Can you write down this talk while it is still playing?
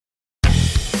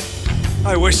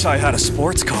I wish I had a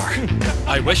sports car.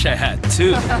 I wish I had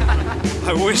too.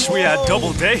 I wish we had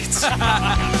double dates.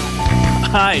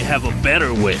 I have a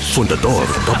better wish. Fundador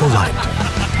Double Light.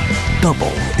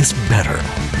 Double is better.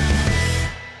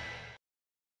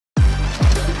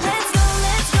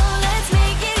 Let's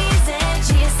make it easy.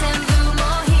 GSM Blue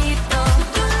Mojito.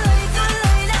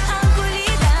 Tuloy-tuloy na ang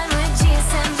kulitan with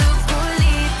GSM Blue Cool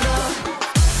Litro.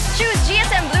 Choose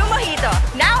GSM Blue Mojito,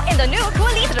 now in the new Cool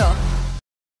Litro.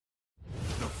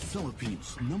 The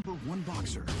Philippines' #1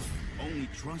 boxer only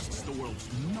trusts the world's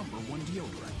 #1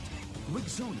 deodorant.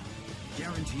 Rexona,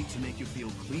 guaranteed to make you feel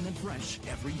clean and fresh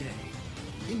every day.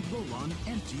 In roll-on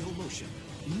and deo lotion.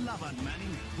 Laban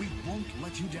Manning, we won't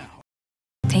let you down.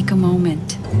 Take a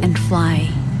moment and fly.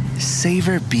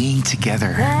 Savor being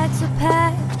together. Bags are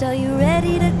packed, are you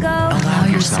ready to go? Allow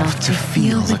yourself to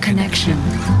feel the connection.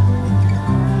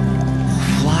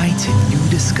 Fly to new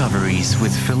discoveries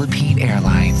with Philippine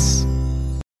Airlines.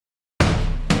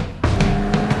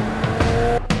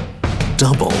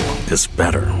 Double is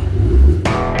better.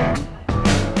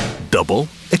 Double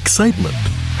excitement.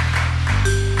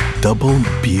 Double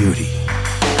beauty.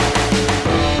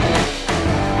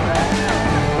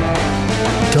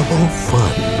 Double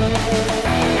fun.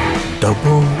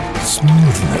 Double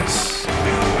smoothness.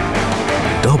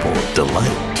 Double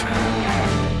delight.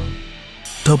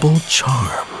 Double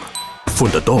charm.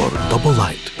 Fundador Double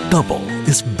Light. Double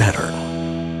is better.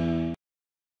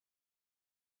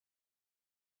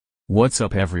 What's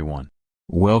up everyone?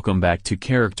 Welcome back to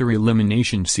Character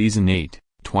Elimination Season 8,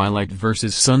 Twilight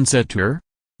vs Sunset Tour?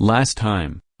 Last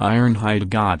time, Ironhide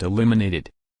got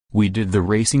eliminated. We did the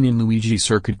Racing in Luigi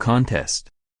Circuit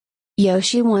contest.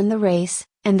 Yoshi won the race,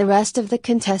 and the rest of the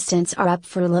contestants are up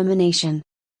for elimination.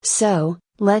 So,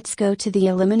 let's go to the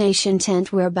elimination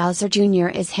tent where Bowser Jr.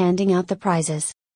 is handing out the prizes.